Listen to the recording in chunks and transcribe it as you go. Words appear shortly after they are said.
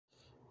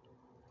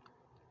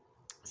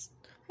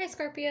Hi,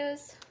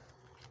 Scorpios.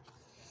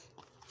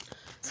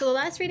 So the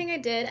last reading I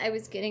did, I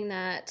was getting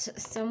that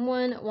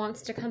someone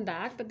wants to come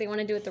back, but they want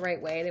to do it the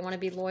right way. They want to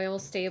be loyal,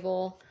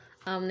 stable.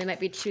 They might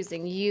be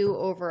choosing you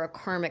over a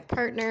karmic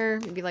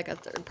partner, maybe like a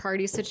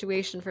third-party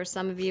situation for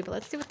some of you. But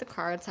let's see what the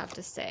cards have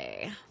to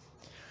say.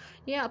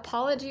 Yeah,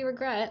 apology,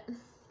 regret.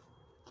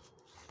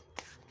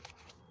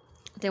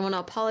 They want to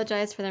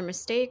apologize for their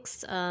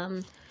mistakes.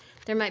 There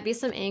might be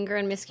some anger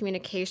and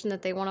miscommunication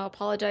that they want to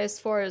apologize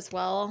for as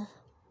well.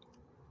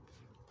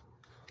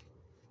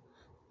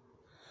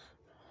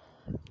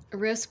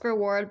 Risk,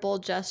 reward,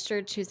 bold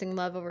gesture, choosing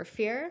love over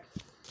fear.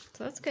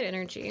 So that's good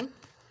energy.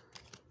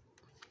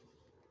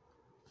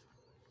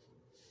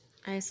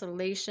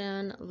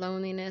 Isolation,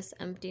 loneliness,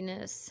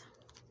 emptiness.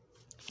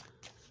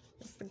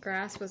 The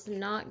grass was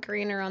not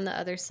greener on the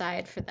other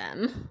side for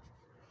them.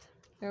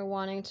 They're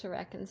wanting to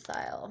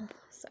reconcile.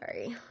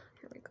 Sorry.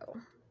 Here we go.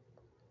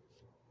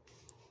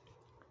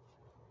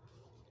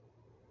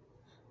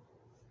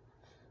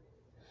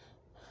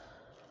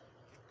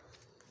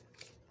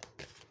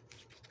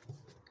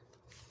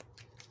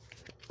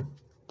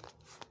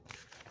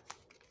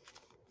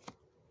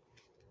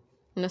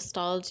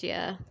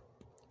 Nostalgia,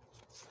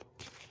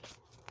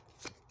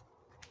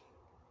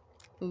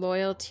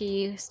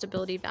 loyalty,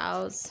 stability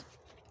vows,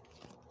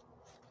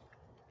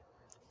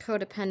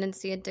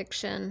 codependency,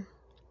 addiction.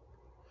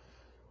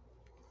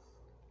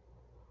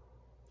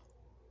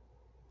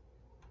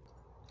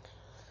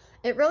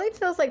 It really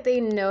feels like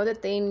they know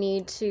that they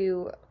need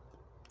to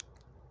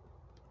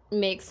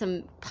make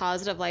some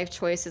positive life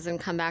choices and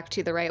come back to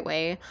you the right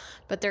way,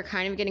 but they're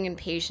kind of getting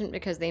impatient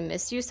because they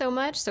miss you so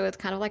much. So it's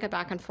kind of like a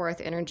back and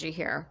forth energy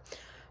here.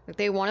 Like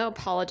they want to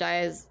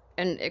apologize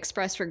and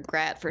express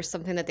regret for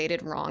something that they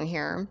did wrong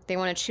here. They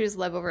want to choose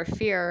love over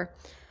fear,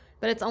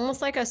 but it's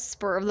almost like a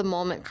spur of the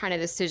moment kind of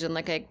decision,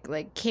 like a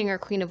King or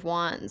Queen of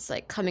Wands,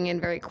 like coming in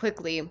very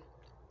quickly.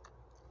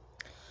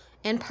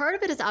 And part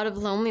of it is out of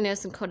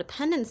loneliness and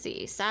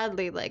codependency.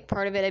 Sadly, like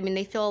part of it, I mean,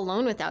 they feel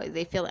alone without you.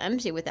 They feel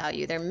empty without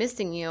you. They're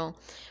missing you.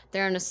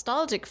 They're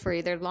nostalgic for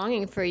you. They're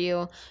longing for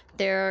you.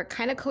 They're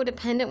kind of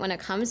codependent when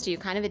it comes to you,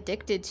 kind of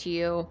addicted to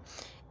you.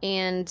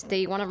 And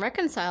they want to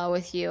reconcile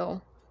with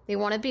you. They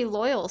want to be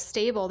loyal,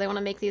 stable. They want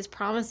to make these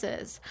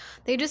promises.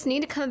 They just need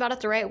to come about it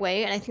the right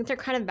way. And I think they're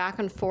kind of back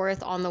and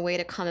forth on the way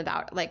to come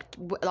about, like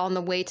on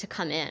the way to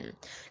come in.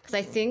 Because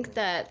I think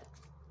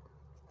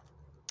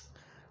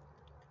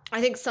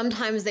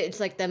sometimes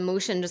it's like the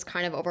emotion just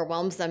kind of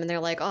overwhelms them and they're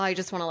like, oh, I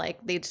just want to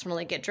they just want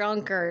to get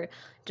drunk or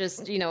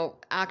just,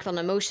 act on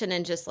emotion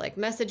and just like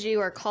message you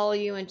or call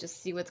you and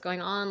just see what's going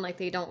on. Like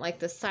they don't like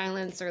the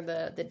silence or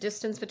the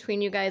distance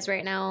between you guys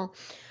right now.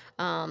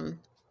 But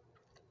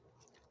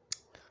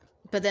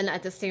then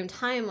at the same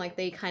time, like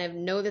they kind of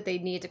know that they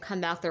need to come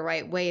back the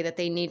right way, that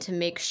they need to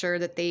make sure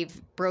that they've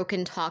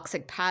broken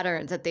toxic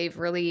patterns, that they've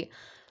really,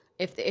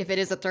 if it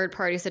is a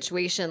third-party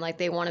situation, like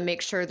they want to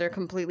make sure they're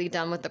completely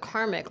done with the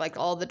karmic, like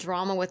all the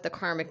drama with the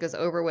karmic is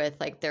over with,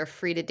 like they're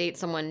free to date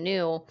someone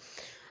new.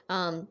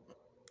 Or,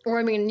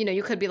 I mean,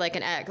 you could be like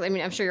an ex. I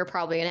mean, I'm sure you're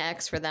probably an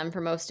ex for them,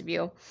 for most of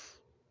you.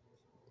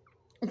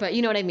 But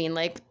you know what I mean?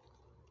 Like,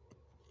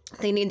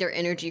 they need their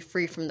energy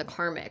free from the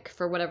karmic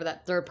for whatever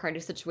that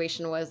third-party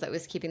situation was that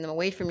was keeping them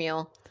away from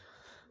you.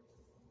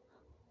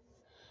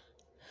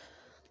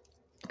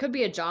 It could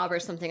be a job or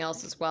something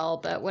else as well,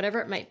 but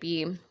whatever it might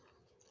be,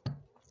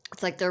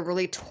 it's like they're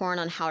really torn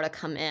on how to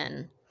come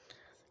in.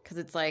 Because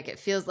it's like, it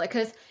feels like,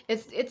 because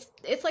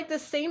it's like the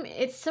same,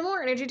 it's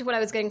similar energy to what I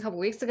was getting a couple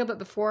weeks ago, but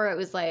before it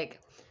was like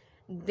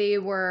they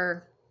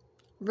were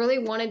really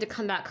wanted to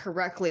come back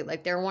correctly.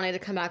 Like they're wanting to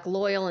come back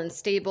loyal and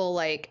stable,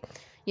 like,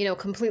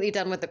 completely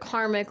done with the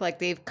karmic, like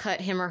they've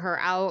cut him or her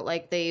out,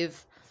 like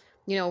they've,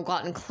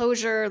 gotten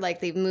closure,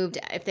 like they've moved,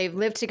 if they've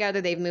lived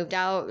together, they've moved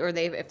out, or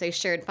if they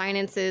shared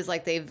finances,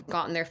 like they've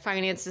gotten their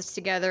finances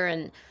together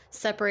and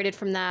separated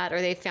from that, or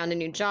they found a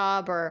new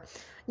job, or,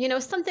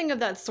 something of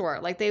that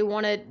sort. Like they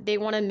want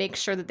to make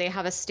sure that they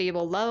have a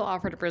stable love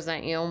offer to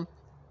present you.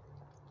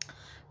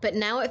 But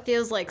now it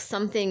feels like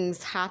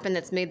something's happened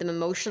that's made them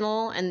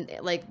emotional and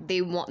like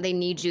they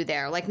need you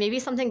there. Like maybe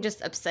something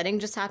just upsetting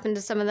just happened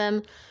to some of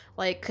them.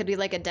 Like could be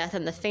like a death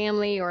in the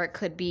family, or it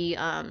could be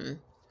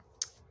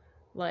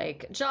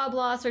like job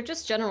loss or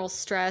just general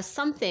stress.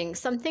 Something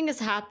has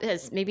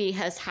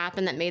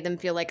happened that made them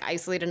feel like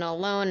isolated and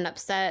alone and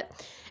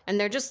upset, and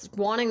they're just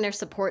wanting their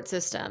support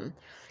system.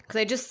 Because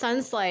I just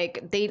sense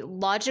like they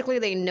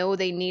know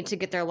they need to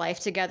get their life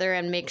together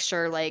and make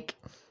sure like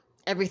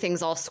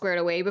everything's all squared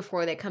away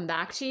before they come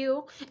back to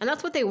you. And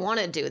that's what they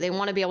want to do. They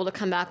want to be able to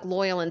come back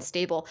loyal and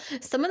stable.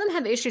 Some of them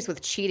have issues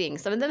with cheating.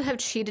 Some of them have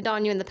cheated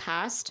on you in the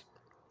past,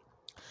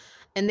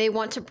 and they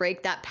want to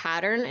break that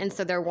pattern. And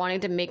so they're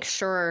wanting to make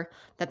sure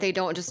that they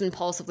don't just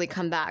impulsively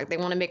come back. They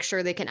want to make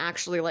sure they can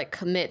actually like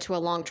commit to a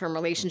long-term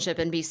relationship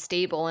and be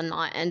stable and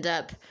not end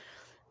up,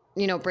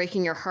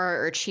 breaking your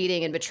heart or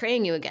cheating and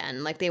betraying you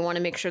again. Like they want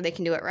to make sure they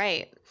can do it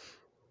right.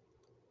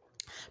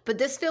 But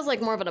this feels like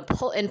more of an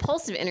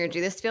impulsive energy.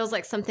 This feels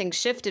like something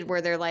shifted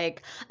where they're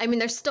like, I mean,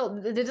 they're still,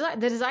 the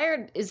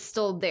desire is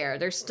still there.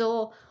 They're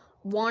still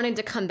wanting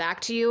to come back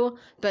to you,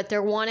 but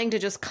they're wanting to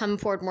just come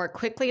forward more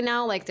quickly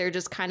now. Like they're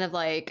just kind of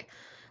like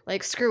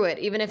screw it,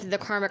 even if the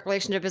karmic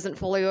relationship isn't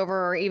fully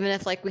over, or even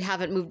if like we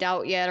haven't moved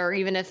out yet, or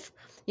even if,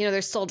 you know,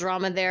 there's still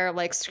drama there,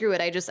 like screw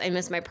it, I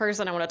miss my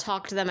person, I want to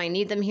talk to them, I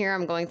need them here,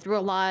 I'm going through a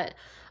lot.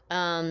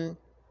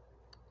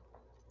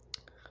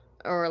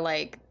 Or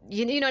like,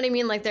 you know what I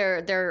mean? Like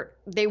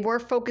they were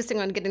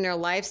focusing on getting their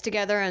lives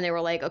together, and they were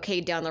like,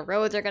 okay, down the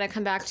road, they're going to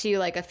come back to you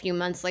like a few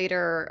months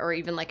later, or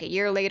even like a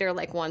year later,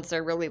 like once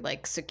they're really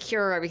like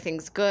secure,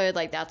 everything's good.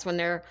 Like that's when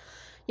they're,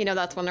 you know,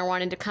 that's when they're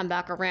wanting to come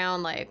back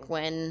around. Like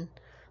when,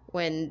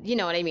 you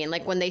know what I mean?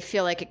 Like when they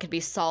feel like it could be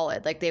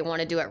solid, like they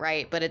want to do it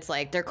right, but it's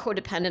like they're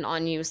codependent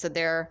on you. So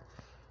they're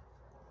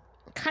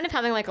kind of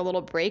having like a little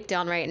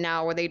breakdown right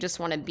now where they just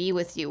want to be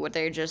with you, where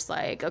they're just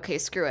like, okay,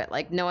 screw it.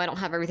 Like, no, I don't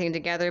have everything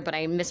together, but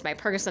I miss my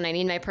person. I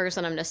need my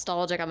person. I'm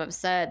nostalgic. I'm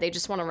upset. They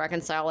just want to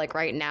reconcile like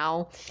right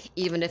now,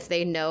 even if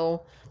they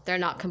know they're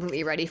not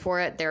completely ready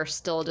for it. They're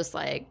still just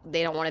like,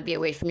 they don't want to be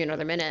away from you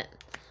another minute.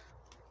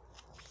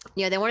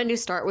 Yeah, they want a new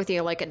start with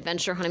you, like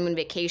adventure, honeymoon,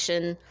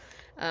 vacation,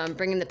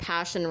 bringing the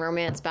passion,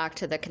 romance back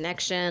to the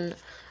connection.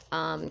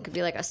 It could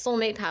be like a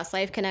soulmate, past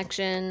life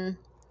connection.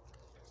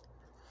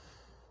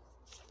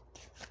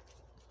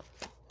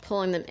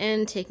 Pulling them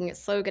in, taking it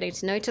slow, getting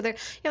to know each other.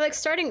 Yeah, like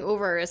starting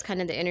over is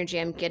kind of the energy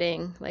I'm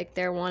getting. Like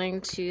they're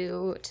wanting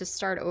to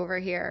start over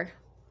here.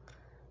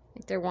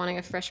 Like they're wanting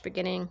a fresh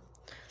beginning.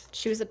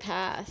 Choose a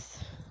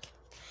path.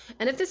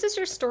 And if this is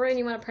your story and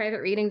you want a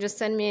private reading, just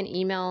send me an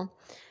email.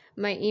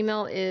 My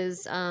email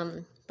is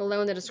below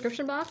in the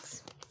description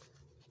box.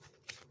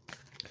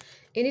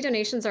 Any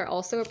donations are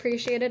also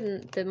appreciated,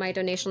 and my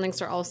donation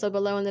links are also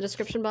below in the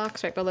description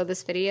box, right below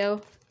this video.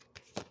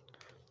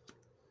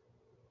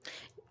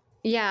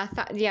 Yeah,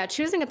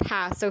 choosing a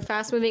path. So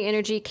fast-moving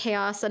energy,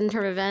 chaos, sudden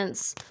turn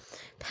events,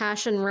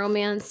 passion,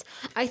 romance.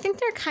 I think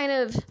they're kind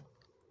of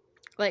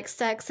like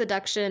sex,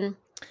 seduction.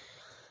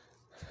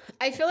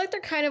 I feel like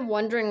they're kind of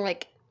wondering,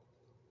 like,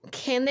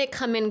 can they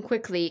come in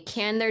quickly?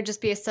 Can there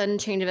just be a sudden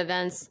change of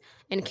events?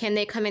 And can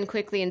they come in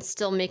quickly and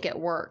still make it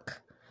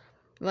work?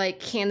 Like,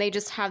 can they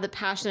just have the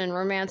passion and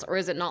romance, or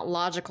is it not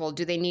logical?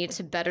 Do they need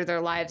to better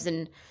their lives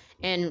and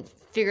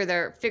figure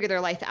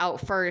their life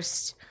out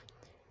first?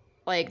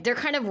 Like, they're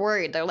kind of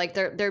worried. They're like,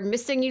 they're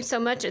missing you so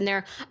much, and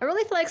I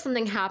really feel like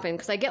something happened,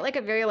 because I get like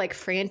a very like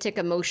frantic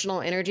emotional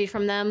energy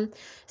from them.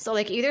 So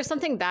like either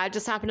something bad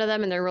just happened to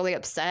them and they're really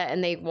upset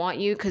and they want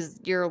you because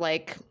you're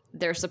like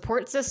their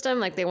support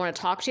system, like they want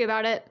to talk to you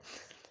about it.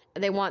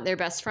 They want their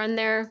best friend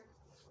there.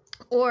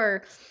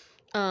 Or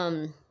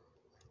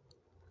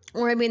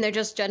I mean, they're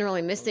just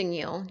generally missing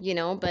you, you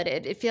know, but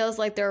it feels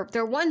like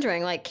they're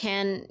wondering, like,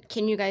 can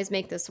you guys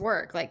make this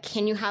work? Like,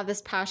 can you have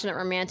this passionate,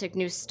 romantic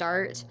new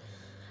start?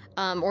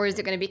 Or is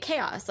it going to be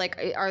chaos?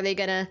 Like, are they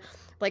going to,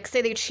 like,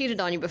 say they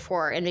cheated on you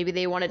before and maybe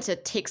they wanted to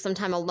take some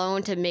time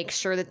alone to make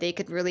sure that they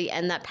could really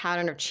end that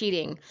pattern of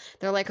cheating.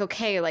 They're like,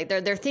 okay, like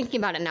they're thinking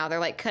about it now. They're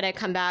like, could I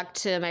come back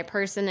to my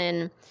person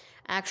and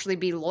actually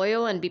be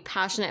loyal and be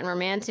passionate and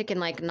romantic and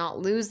like not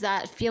lose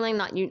that feeling,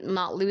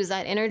 not lose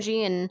that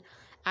energy, and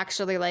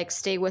actually like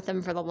stay with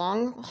them for the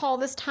long haul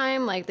this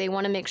time? Like they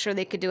want to make sure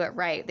they could do it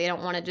right. They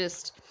don't want to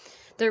just,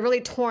 they're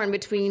really torn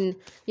between,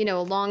 you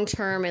know, long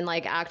term and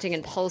like acting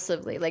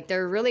impulsively. Like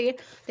they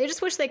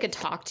just wish they could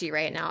talk to you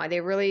right now.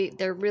 They're really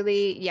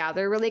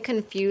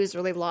confused,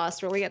 really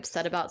lost, really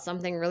upset about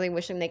something, really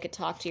wishing they could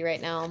talk to you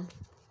right now.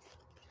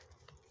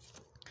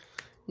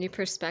 New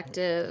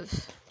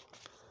perspective.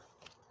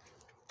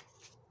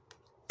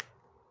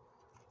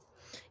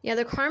 Yeah,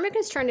 the karmic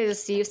is trying to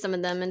deceive some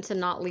of them into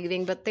not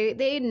leaving, but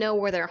they know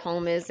where their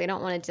home is. They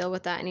don't want to deal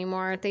with that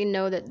anymore. They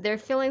know that their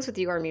feelings with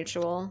you are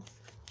mutual.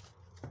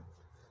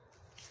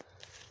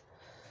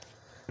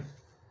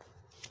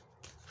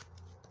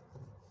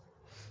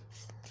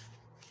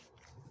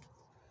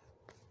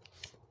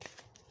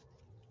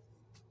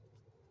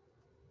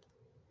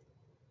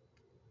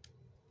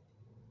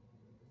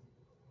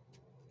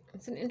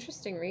 It's an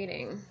interesting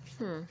reading.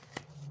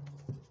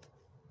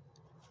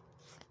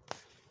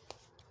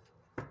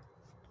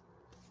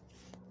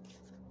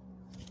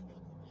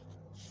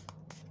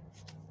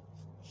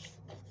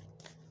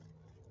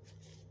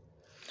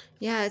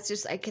 Yeah, it's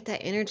just, I get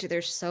that energy.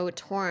 They're so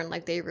torn.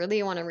 Like they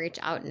really want to reach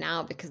out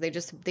now because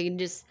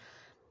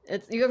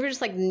you ever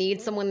just like need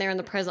someone there in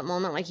the present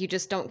moment. Like you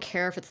just don't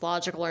care if it's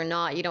logical or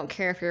not. You don't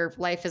care if your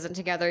life isn't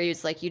together. You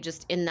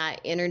just in that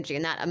energy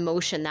and that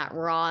emotion, that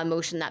raw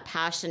emotion, that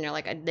passion. You're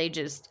like, they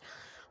just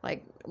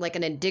like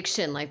an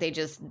addiction. Like they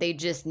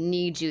just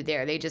need you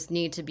there. They just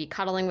need to be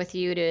cuddling with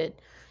you to,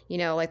 you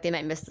know, like they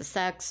might miss the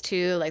sex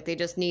too. Like they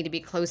just need to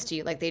be close to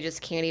you. Like they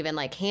just can't even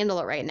like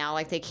handle it right now.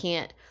 Like they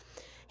can't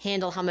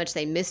handle how much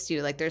they miss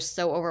you. Like they're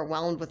so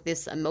overwhelmed with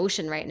this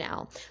emotion right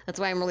now. That's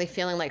why I'm really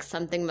feeling like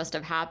something must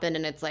have happened,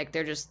 and it's like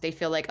they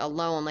feel like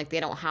alone, like they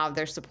don't have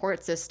their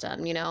support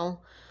system, you know?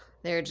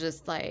 They're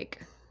just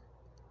like,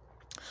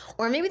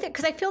 or maybe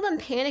because I feel them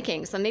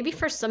panicking. So maybe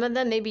for some of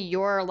them, maybe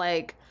you're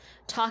like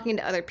talking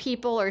to other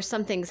people or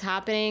something's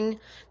happening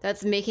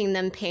that's making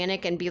them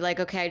panic and be like,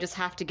 okay, I just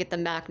have to get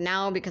them back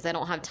now because I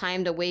don't have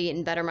time to wait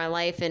and better my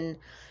life and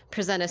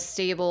present a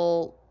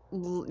stable,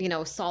 you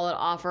know, solid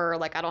offer.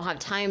 Like, I don't have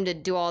time to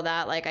do all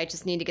that. Like, I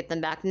just need to get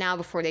them back now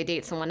before they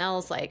date someone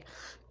else. Like,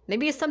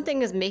 maybe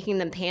something is making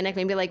them panic.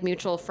 Maybe like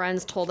mutual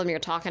friends told them you're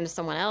talking to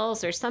someone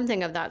else, or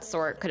something of that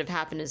sort could have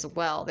happened as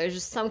well. There's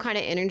just some kind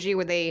of energy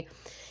where they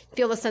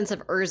feel a sense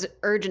of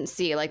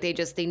urgency. Like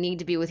they need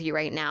to be with you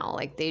right now.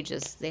 Like they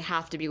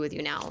have to be with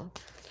you now.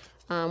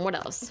 What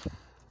else?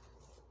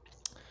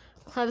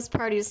 Clubs,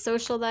 parties,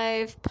 social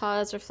life,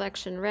 pause,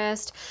 reflection,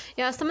 rest.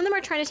 Yeah, some of them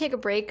are trying to take a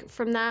break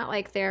from that.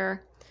 Like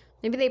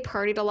maybe they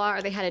partied a lot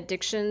or they had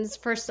addictions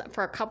for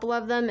a couple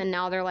of them, and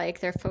now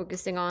they're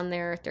focusing on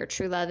their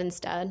true love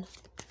instead.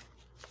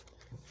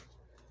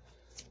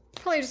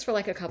 Probably just for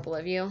like a couple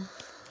of you.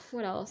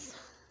 What else?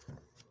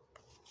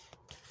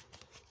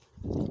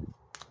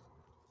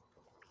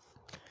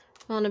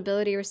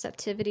 Vulnerability,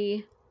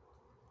 receptivity.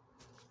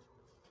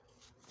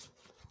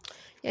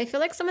 Yeah, I feel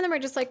like some of them are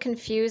just like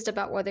confused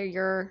about what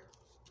you're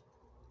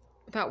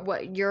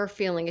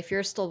feeling, if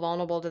you're still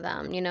vulnerable to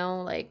them, you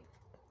know, like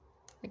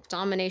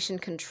domination,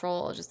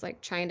 control, just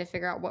like trying to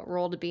figure out what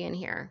role to be in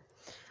here.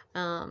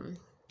 So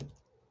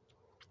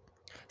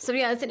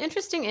yeah, it's an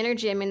interesting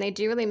energy. I mean, they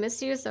do really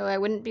miss you, so I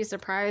wouldn't be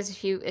surprised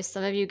if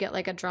some of you get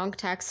like a drunk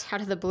text out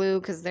of the blue,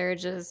 because they're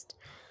just,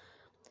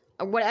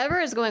 whatever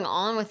is going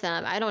on with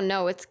them, I don't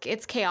know.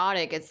 It's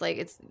chaotic.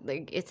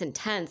 It's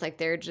intense. Like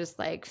they're just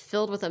like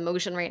filled with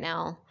emotion right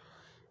now.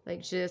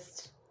 Like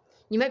just,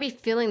 you might be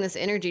feeling this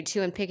energy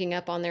too and picking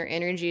up on their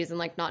energies and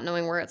like not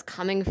knowing where it's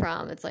coming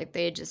from. It's like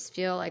they just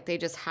feel like they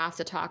just have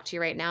to talk to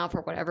you right now for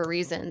whatever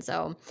reason.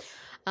 So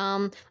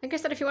like I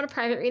said, if you want a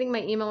private reading,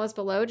 my email is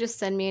below. Just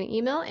send me an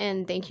email,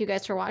 and thank you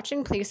guys for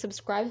watching. Please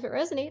subscribe if it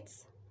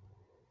resonates.